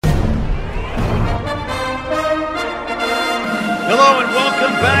Hello and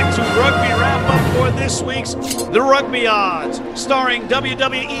welcome back to Rugby Wrap-Up for this week's The Rugby Odds, starring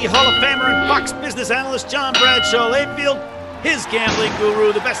WWE Hall of Famer and Fox Business Analyst John Bradshaw Layfield, his gambling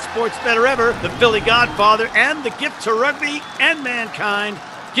guru, the best sports bettor ever, the Philly Godfather, and the gift to rugby and mankind,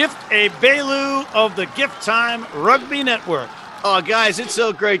 Gift A Bailu of the Gift Time Rugby Network. Oh, guys, it's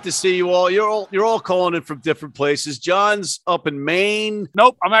so great to see you all. You're all calling in from different places. John's up in Maine.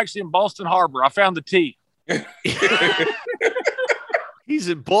 Nope, I'm actually in Boston Harbor. I found the tea. He's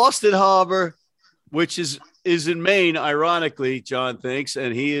in Boston Harbor, which is in Maine, ironically, John thinks,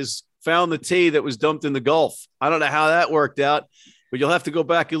 and he has found the tea that was dumped in the Gulf. I don't know how that worked out, but you'll have to go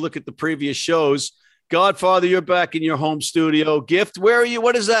back and look at the previous shows. Godfather, you're back in your home studio. Gift, where are you?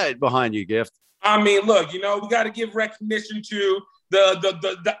 What is that behind you, Gift? I mean, look, we got to give recognition to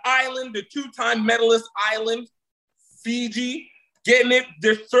the island, the two-time medalist island, Fiji, getting it,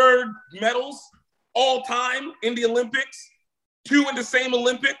 their third medals all time in the Olympics, 2 in the same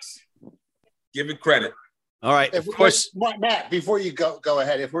Olympics. Give it credit. All right, of course. Matt, before you go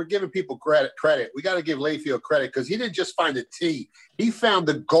ahead, if we're giving people credit, we got to give Layfield credit because he didn't just find the tea. He found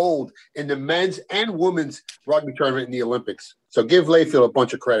the gold in the men's and women's rugby tournament in the Olympics. So give Layfield a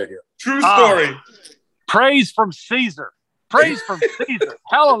bunch of credit here. True story. Praise from Caesar. Praise from Caesar.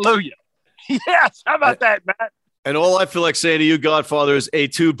 Hallelujah. Yes, how about that, Matt? And all I feel like saying to you, Godfather, is a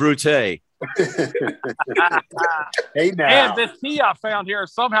tu brute. Hey, now. And this tea I found here,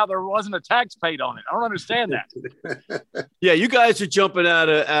 somehow there wasn't a tax paid on it. I don't understand that. Yeah, you guys are jumping out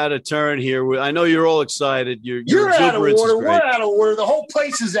of turn here. I know you're all excited. You're out of order. We're out of order. The whole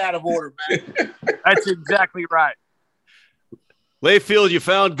place is out of order, man. That's exactly right. Layfield, you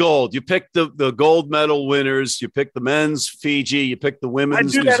found gold. You picked the gold medal winners. You picked the men's Fiji. You picked the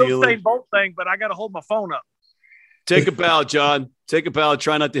women's New Zealand. Same bolt thing, but I got to hold my phone up. Take a bow, John. Take a bow.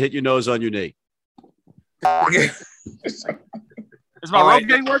 Try not to hit your nose on your knee. Is my road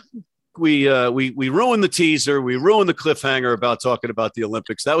game working? We ruined the teaser. We ruined the cliffhanger about talking about the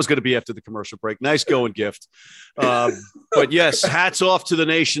Olympics. That was going to be after the commercial break. Nice going, Gift. But yes, hats off to the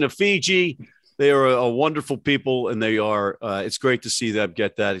nation of Fiji. They are a wonderful people, and they are. It's great to see them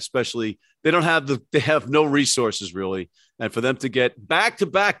get that. Especially they have no resources really, and for them to get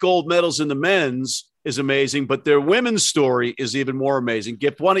back-to-back gold medals in the men's is amazing. But their women's story is even more amazing.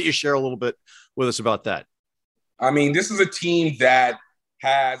 Gift, why don't you share a little bit with us about that? I mean, this is a team that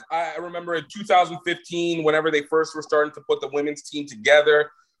has. I remember in 2015, whenever they first were starting to put the women's team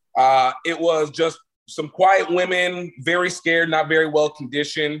together, it was just some quiet women, very scared, not very well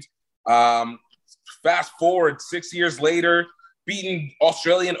conditioned. Fast forward 6 years later, beating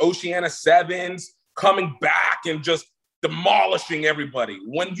Australian Oceania Sevens, coming back and just demolishing everybody.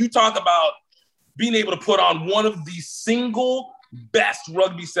 When you talk about being able to put on one of the single best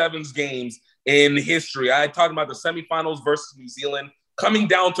rugby sevens games in history, I talked about the semifinals versus New Zealand, coming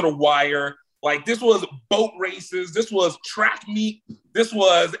down to the wire. Like, this was boat races. This was track meet. This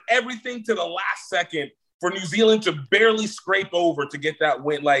was everything to the last second for New Zealand to barely scrape over to get that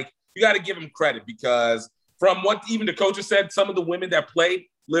win. Like, you got to give them credit because from what even the coaches said, some of the women that played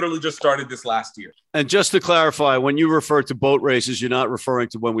literally just started this last year. And just to clarify, when you refer to boat races, you're not referring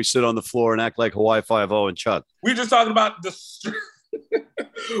to when we sit on the floor and act like Hawaii Five-0 and Chuck. We're just talking about the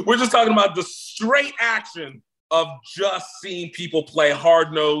straight action of just seeing people play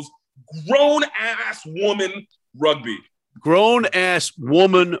hard-nosed, grown-ass woman rugby. Grown-ass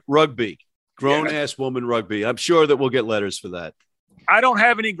woman rugby. Grown-ass woman rugby. I'm sure that we'll get letters for that. I don't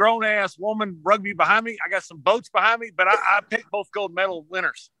have any grown-ass woman rugby behind me. I got some boats behind me, but I picked both gold medal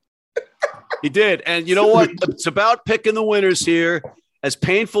winners. He did. And you know what? It's about picking the winners here. As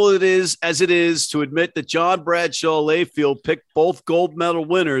painful as it is to admit that John Bradshaw Layfield picked both gold medal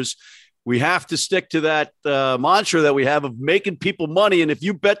winners, we have to stick to that mantra that we have of making people money. And if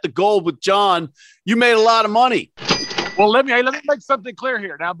you bet the gold with John, you made a lot of money. Well, let me make something clear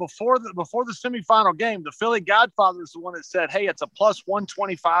here. Now, before the semifinal game, the Philly Godfather is the one that said, hey, it's a plus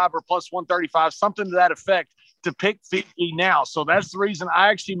 125 or plus 135, something to that effect, to pick Fiji now. So that's the reason I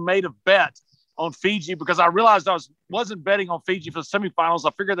actually made a bet on Fiji, because I realized I wasn't betting on Fiji for the semifinals.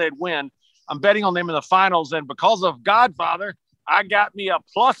 I figured they'd win. I'm betting on them in the finals. And because of Godfather, I got me a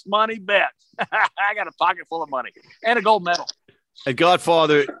plus money bet. I got a pocket full of money and a gold medal. And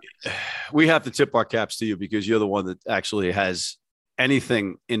Godfather, we have to tip our caps to you because you're the one that actually has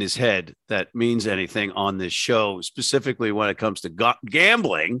anything in his head that means anything on this show, specifically when it comes to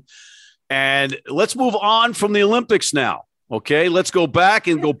gambling. And let's move on from the Olympics now. Okay, let's go back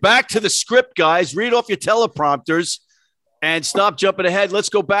to the script, guys. Read off your teleprompters and stop jumping ahead. Let's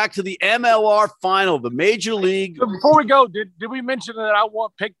go back to the MLR final, the Major League. Before we go, did we mention that I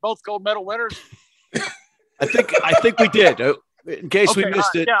picked both gold medal winners? I think we did. in case we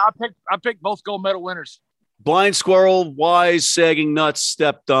missed it. Yeah, I picked both gold medal winners. Blind Squirrel, Wise, Sagging Nuts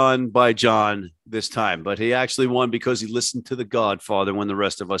stepped on by John this time, but he actually won because he listened to The Godfather when the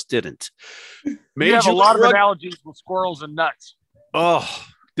rest of us didn't. You have a lot of analogies with squirrels and nuts. Oh,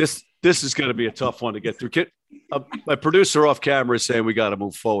 this is going to be a tough one to get through. My producer off camera is saying we got to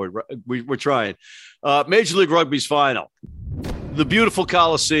move forward. We're trying. Major League Rugby's final. The beautiful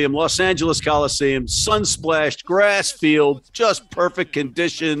Coliseum, Los Angeles Coliseum, sun-splashed, grass field, just perfect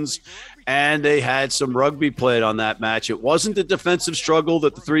conditions. And they had some rugby played on that match. It wasn't the defensive struggle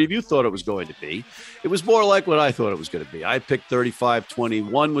that the three of you thought it was going to be. It was more like what I thought it was going to be. I picked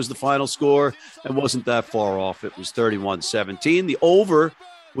 35-21 was the final score and wasn't that far off. It was 31-17. The over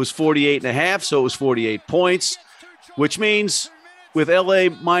was 48.5, so it was 48 points, which means with LA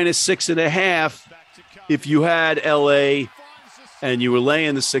minus 6.5, if you had LA and you were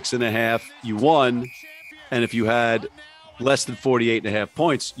laying the 6.5, you won. And if you had less than 48.5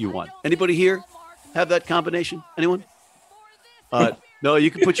 points, you won. Anybody here have that combination? Anyone? No,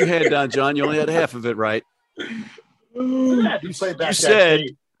 you can put your hand down, John. You only had half of it right. You said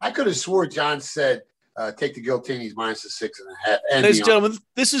I could have swore John said take the Giltinis minus the 6.5. Ladies and gentlemen,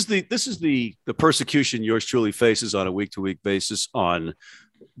 this is the persecution yours truly faces on a week-to-week basis on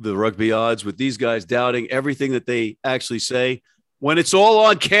the rugby odds, with these guys doubting everything that they actually say when it's all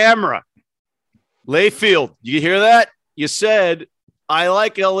on camera. Layfield, you hear that? You said, I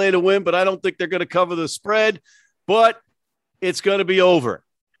like LA to win, but I don't think they're going to cover the spread, but it's going to be over.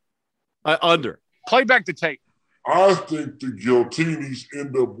 Under. Play back the tape. I think the Giltinis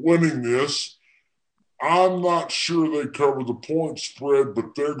end up winning this. I'm not sure they cover the point spread,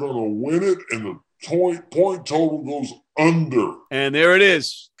 but they're going to win it, and the point total goes under. And there it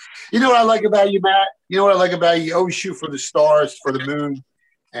is. You know what I like about you, Matt? You know what I like about you? You always shoot for the stars, for the moon.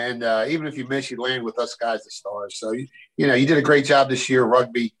 And even if you miss, you land with us guys, the stars. So, you did a great job this year,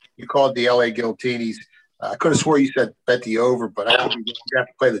 rugby. You called the LA Giltinis. I could have swore you said bet the over, but I think you have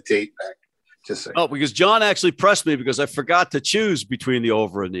to play the tape back. Just saying. Oh, because John actually pressed me because I forgot to choose between the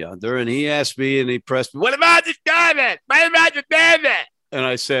over and the under. And he asked me and he pressed me, what about the David? What about the David? And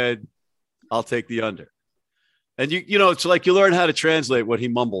I said, I'll take the under. And, it's like you learn how to translate what he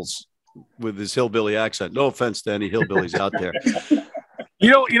mumbles with his hillbilly accent. No offense to any hillbillies out there.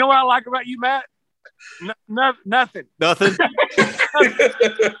 You know what I like about you, Matt? Nothing. Nothing.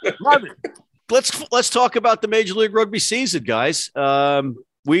 Nothing. Let's talk about the Major League Rugby season, guys.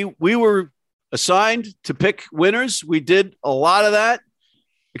 We were assigned to pick winners. We did a lot of that,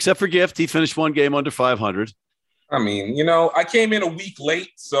 except for Gift. He finished one game under 500. I mean, I came in a week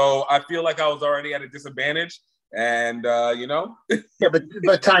late, so I feel like I was already at a disadvantage. And yeah,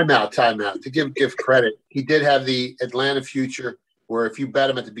 but time out. To give Gift credit, he did have the Atlanta future, where if you bet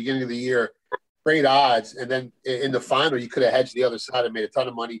him at the beginning of the year, great odds, and then in the final, you could have hedged the other side and made a ton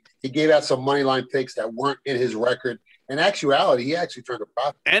of money. He gave out some money line picks that weren't in his record. In actuality, he actually turned a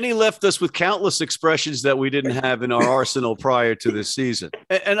profit. And he left us with countless expressions that we didn't have in our arsenal prior to this season.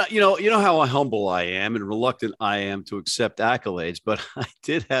 And you know how humble I am and reluctant I am to accept accolades, but I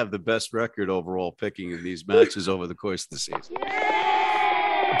did have the best record overall picking in these matches over the course of the season.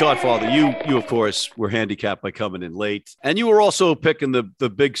 Godfather, you of course were handicapped by coming in late, and you were also picking the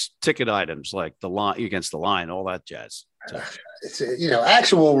big ticket items like the line against the line, all that jazz. So. It's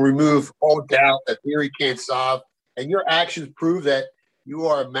action will remove all doubt that theory can't solve, and your actions prove that you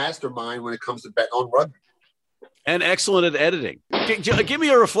are a mastermind when it comes to betting on rugby. And excellent at editing. Give me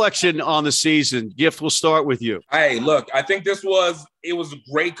a reflection on the season. Gift, we'll start with you. Hey, look, I think it was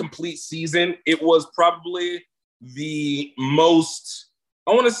a great complete season. It was probably the most,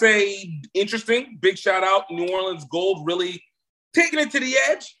 I want to say, interesting. Big shout out, New Orleans Gold, really taking it to the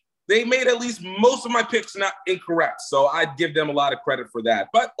edge. They made at least most of my picks not incorrect, so I'd give them a lot of credit for that.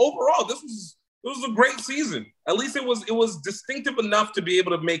 But overall, it was a great season. At least it was distinctive enough to be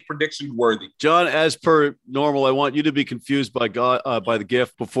able to make predictions worthy. John, as per normal, I want you to be confused by the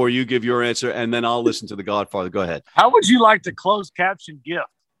Gift before you give your answer, and then I'll listen to the Godfather. Go ahead. How would you like to close caption Gift?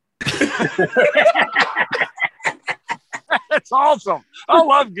 That's awesome. I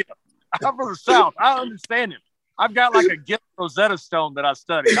love Gift. I'm from the South. I understand him. I've got like a Gift Rosetta Stone that I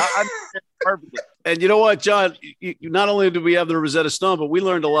studied. I understand perfectly. And you know what, John? Not only did we have the Rosetta Stone, but we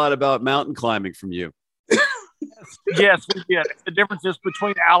learned a lot about mountain climbing from you. Yes, we did. The difference is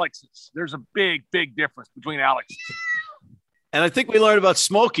between Alexes. There's a big, big difference between Alexes. And I think we learned about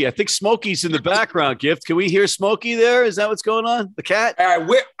Smokey. I think Smokey's in the background. Gift, can we hear Smokey there? Is that what's going on? The cat? I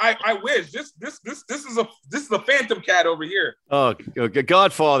wish. This is a phantom cat over here. Oh,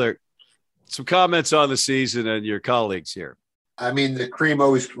 Godfather. Some comments on the season and your colleagues here. I mean, the cream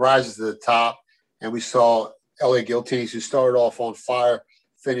always rises to the top, and we saw LA Guillotines, who started off on fire,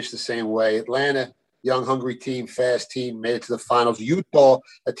 finished the same way. Atlanta, young, hungry team, fast team, made it to the finals. Utah,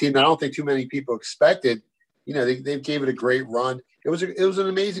 a team that I don't think too many people expected, they gave it a great run. It was an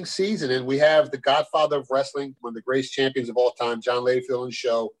amazing season, and we have the godfather of wrestling, one of the greatest champions of all time, John Layfield, on the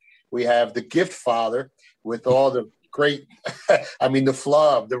show. We have the gift father with all the great, the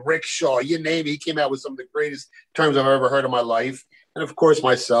flub, the rickshaw, you name it. He came out with some of the greatest terms I've ever heard in my life. And of course,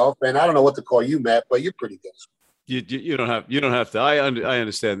 myself. And I don't know what to call you, Matt, but you're pretty good. You don't have to. I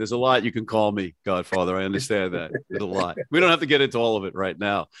understand. There's a lot you can call me, Godfather. I understand that. There's a lot. We don't have to get into all of it right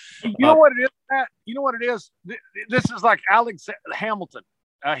now. You know what it is, Matt? You know what it is? This is like Alex Hamilton.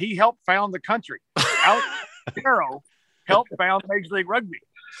 He helped found the country. Alex Carroll helped found Major League Rugby.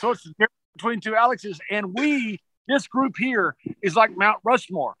 So it's the difference between two Alexes. And this group here is like Mount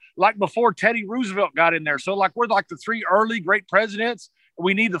Rushmore, like before Teddy Roosevelt got in there. So like we're like the three early great presidents.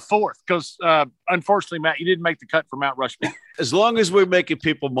 We need the fourth because, unfortunately, Matt, you didn't make the cut for Mount Rushmore. As long as we're making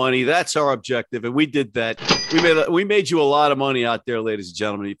people money, that's our objective, and we did that. We made you a lot of money out there, ladies and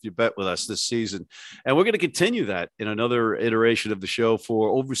gentlemen, if you bet with us this season, and we're going to continue that in another iteration of the show for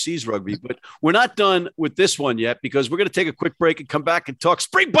overseas rugby. But we're not done with this one yet because we're going to take a quick break and come back and talk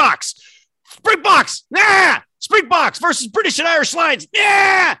Springboks. Springboks versus British and Irish Lions.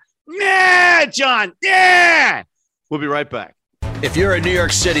 John. We'll be right back. If you're in New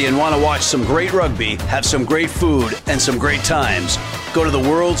York City and want to watch some great rugby, have some great food, and some great times, go to the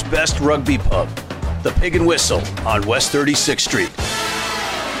world's best rugby pub, the Pig and Whistle on West 36th Street.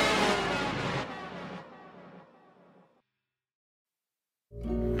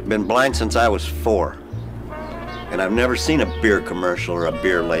 Been blind since I was 4. And I've never seen a beer commercial or a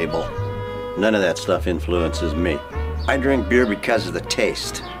beer label. None of that stuff influences me. I drink beer because of the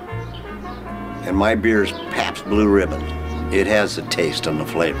taste. And my beer's Pabst Blue Ribbon. It has the taste and the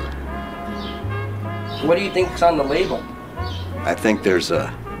flavor. What do you think's on the label? I think there's a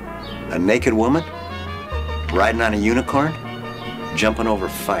naked woman riding on a unicorn, jumping over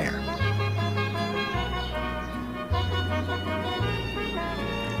fire.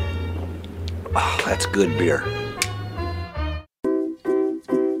 Oh, that's good beer.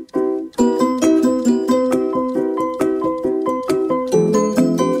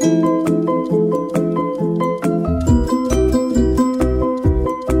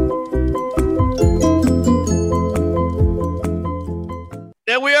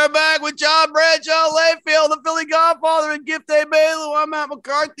 And we are back with John Bradshaw Layfield, the Philly Godfather, and Gift Bailu. I'm Matt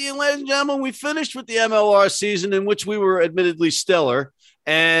McCarthy, and ladies and gentlemen, we finished with the MLR season in which we were admittedly stellar.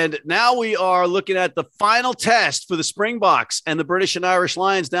 And now we are looking at the final test for the Springboks and the British and Irish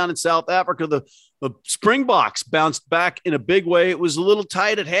Lions down in South Africa. The Springboks bounced back in a big way. It was a little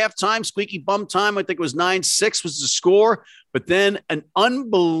tight at halftime, squeaky bum time. I think it was 9-6 was the score, but then an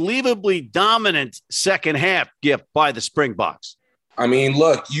unbelievably dominant second half gift by the Springboks. I mean,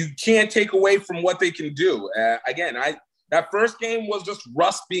 look, you can't take away from what they can do. That first game was just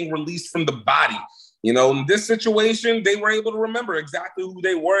rust being released from the body. In this situation, they were able to remember exactly who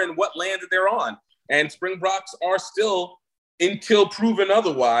they were and what land they're on. And Springboks are still, until proven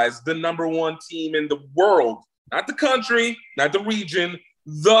otherwise, the number one team in the world. Not the country, not the region,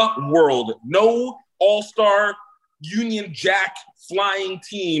 the world. No all-star Union Jack flying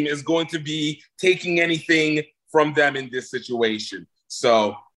team is going to be taking anything from them in this situation.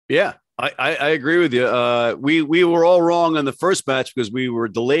 So, yeah, I agree with you. We were all wrong on the first match because we were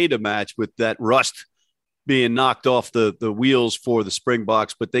delayed a match with that rust being knocked off the wheels for the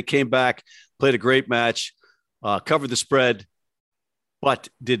Springboks, but they came back, played a great match, covered the spread, but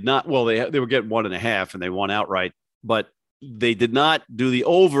did not. Well, they were getting 1.5 and they won outright, but they did not do the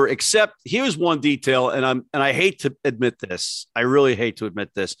over. Except here's one detail, and I hate to admit this. I really hate to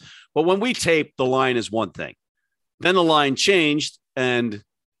admit this, but when we taped, the line is one thing. Then the line changed, and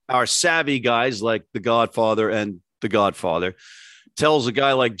our savvy guys like the Godfather and the Godfather tells a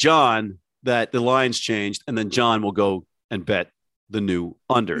guy like John that the line's changed, and then John will go and bet the new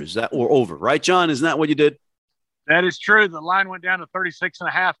unders or over. Right, John? Isn't that what you did? That is true. The line went down to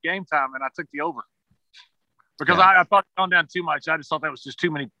 36.5 game time, and I took the over because I thought it gone down too much. I just thought that was just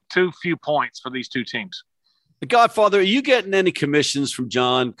too few points for these two teams. The Godfather, are you getting any commissions from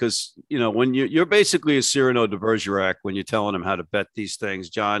John? Because, when you're basically a Cyrano de Bergerac when you're telling him how to bet these things,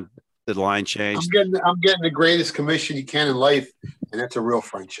 John, the line changed. I'm getting the greatest commission you can in life, and that's a real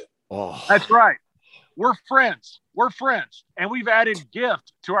friendship. Oh, that's right. We're friends. And we've added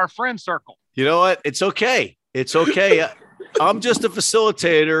gift to our friend circle. You know what? It's okay. I'm just a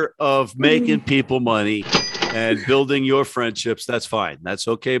facilitator of making people money and building your friendships. That's fine. That's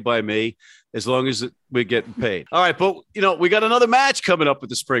okay by me, as long as we're getting paid. All right, but we got another match coming up with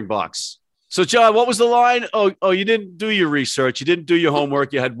the Springboks. So, John, what was the line? Oh, you didn't do your research. You didn't do your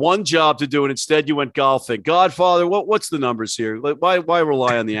homework. You had one job to do, and instead you went golfing. Godfather, what's the numbers here? Why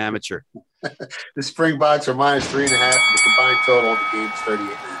rely on the amateur? The Springboks are -3.5. The combined total of the game is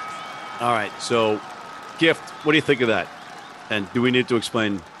 38.5. All right. So, Gift, what do you think of that? And do we need to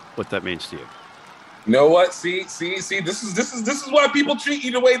explain what that means to you? You know what? See. This is why people treat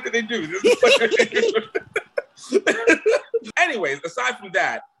you the way that they do. Anyways, aside from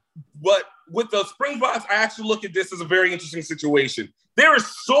that, but with the Springboks, I actually look at this as a very interesting situation. There is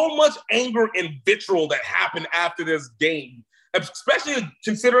so much anger and vitriol that happened after this game, especially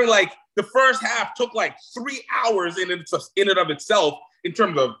considering like the first half took like 3 hours in and of itself in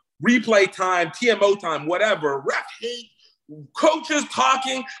terms of replay time, TMO time, whatever, ref hate, coaches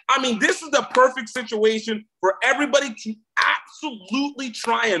talking. I mean, this is the perfect situation for everybody to absolutely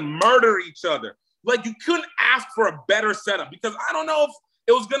try and murder each other. Like, you couldn't ask for a better setup, because I don't know if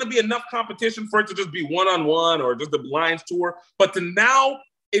it was going to be enough competition for it to just be one-on-one or just the Lions tour. But to now,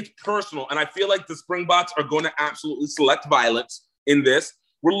 it's personal. And I feel like the Springboks are going to absolutely select violence in this.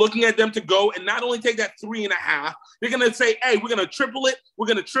 We're looking at them to go and not only take that 3.5, they're going to say, hey, we're going to triple it. We're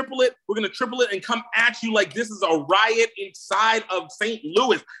going to triple it. We're going to triple it and come at you like this is a riot inside of St.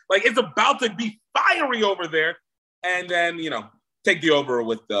 Louis. Like, it's about to be fiery over there. And then, take the over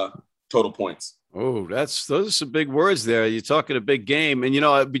with the total points. Oh, those are some big words there. You're talking a big game. And,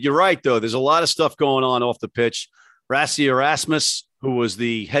 but you're right, though. There's a lot of stuff going on off the pitch. Rassie Erasmus, who was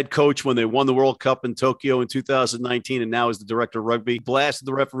the head coach when they won the World Cup in Tokyo in 2019 and now is the director of rugby, blasted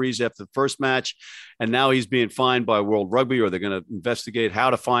the referees after the first match. And now he's being fined by World Rugby, or they're going to investigate how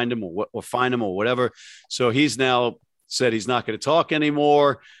to find him or fine him or whatever. So he's now said he's not going to talk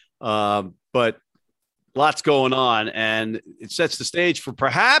anymore. But lots going on, and it sets the stage for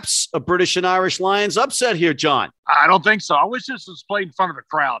perhaps a British and Irish Lions upset here, John. I don't think so. I wish this was played in front of a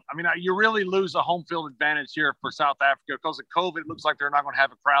crowd. I mean, you really lose a home field advantage here for South Africa because of COVID. It looks like they're not going to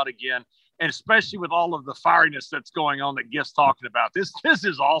have a crowd again, and especially with all of the fieriness that's going on that Gift's talking about. This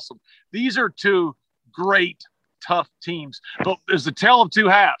is awesome. These are two great, tough teams. But there's a tale of two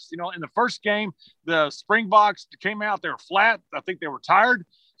halves. In the first game, the Springboks came out. They were flat. I think they were tired.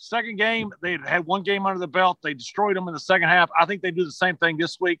 Second game, they had one game under the belt. They destroyed them in the second half. I think they do the same thing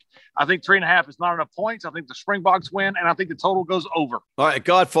this week. I think 3.5 is not enough points. I think the Springboks win, and I think the total goes over. All right,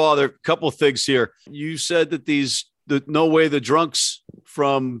 Godfather, a couple of things here. You said that no way the drunks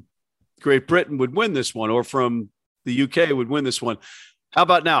from Great Britain would win this one, or from the UK would win this one. How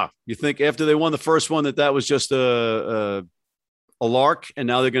about now? You think after they won the first one that was just a lark, and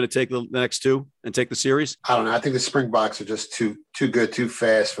now they're going to take the next two and take the series? I don't know. I think the Springboks are just too good, too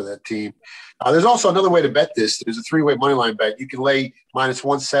fast for that team. There's also another way to bet this. There's a 3-way money line bet. You can lay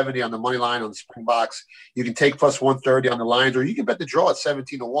 -170 on the money line on the Springboks. You can take +130 on the Lions, or you can bet the draw at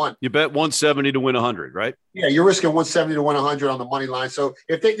 17-1. You bet 170 to win 100, right? Yeah, you're risking 170 to win 100 on the money line. So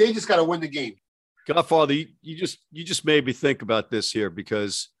if they just got to win the game. Godfather, you just made me think about this here,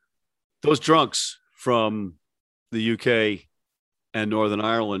 because those drunks from the UK and Northern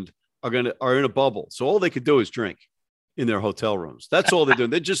Ireland are in a bubble. So all they could do is drink in their hotel rooms. That's all they're doing.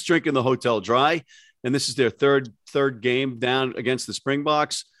 They're just drinking the hotel dry. And this is their third game down against the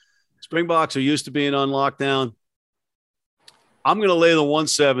Springboks. Springboks are used to being on lockdown. I'm going to lay the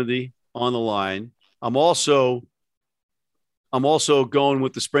 170 on the line. I'm also going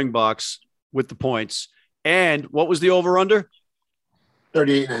with the Springboks with the points. And what was the over under?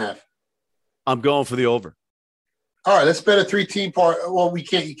 38.5. I'm going for the over. All right, let's bet a 3-team parlay. Well, you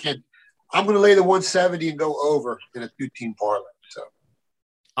can't. I'm going to lay the 170 and go over in a 2-team parlay. So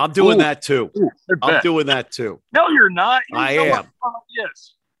I'm doing that too. I'm doing that too. No, you're not. I am.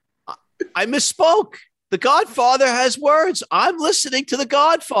 Yes. I misspoke. The Godfather has words. I'm listening to the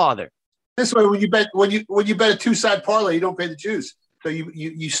Godfather. This way, when you bet a 2-side parlay, you don't pay the juice. So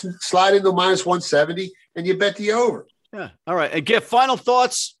you slide into -170 and you bet the over. Yeah. All right. And Gift, final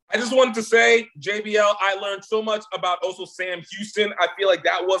thoughts. I just wanted to say, JBL, I learned so much about also Sam Houston. I feel like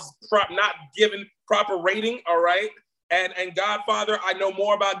that was not given proper rating, all right? And Godfather, I know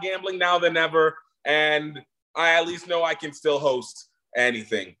more about gambling now than ever, and I at least know I can still host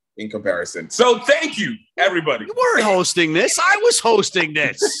anything in comparison. So thank you, everybody. You weren't hosting this. I was hosting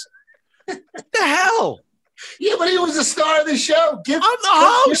this. What the hell? Yeah, but he was the star of the show. I'm the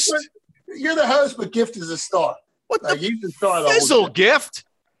host. You're the host, but Gift is a star. What the he's the star of the fizzle, Gift?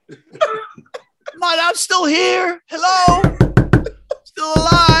 Come on, I'm still here. Hello. Still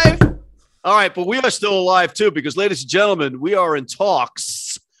alive. All right, but we are still alive too, because, ladies and gentlemen, we are in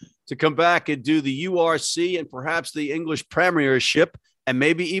talks to come back and do the URC and perhaps the English Premiership and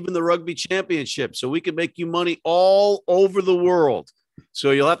maybe even the Rugby Championship, so we can make you money all over the world.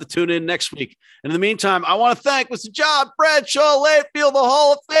 So you'll have to tune in next week. And in the meantime, I want to thank Mr. John Bradshaw Layfield, the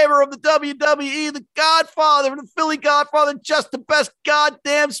Hall of Famer of the WWE, the Godfather, the Philly Godfather, just the best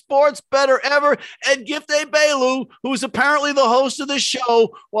goddamn sports better ever, and Gift Belu, who's apparently the host of this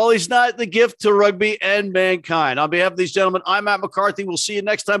show while he's not the gift to rugby and mankind. On behalf of these gentlemen, I'm Matt McCarthy. We'll see you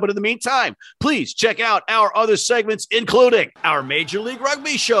next time. But in the meantime, please check out our other segments, including our Major League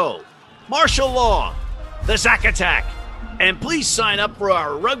Rugby show, Martial Law, the Zack Attack, and please sign up for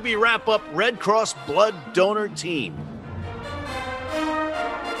our Rugby Wrap-Up Red Cross Blood Donor Team.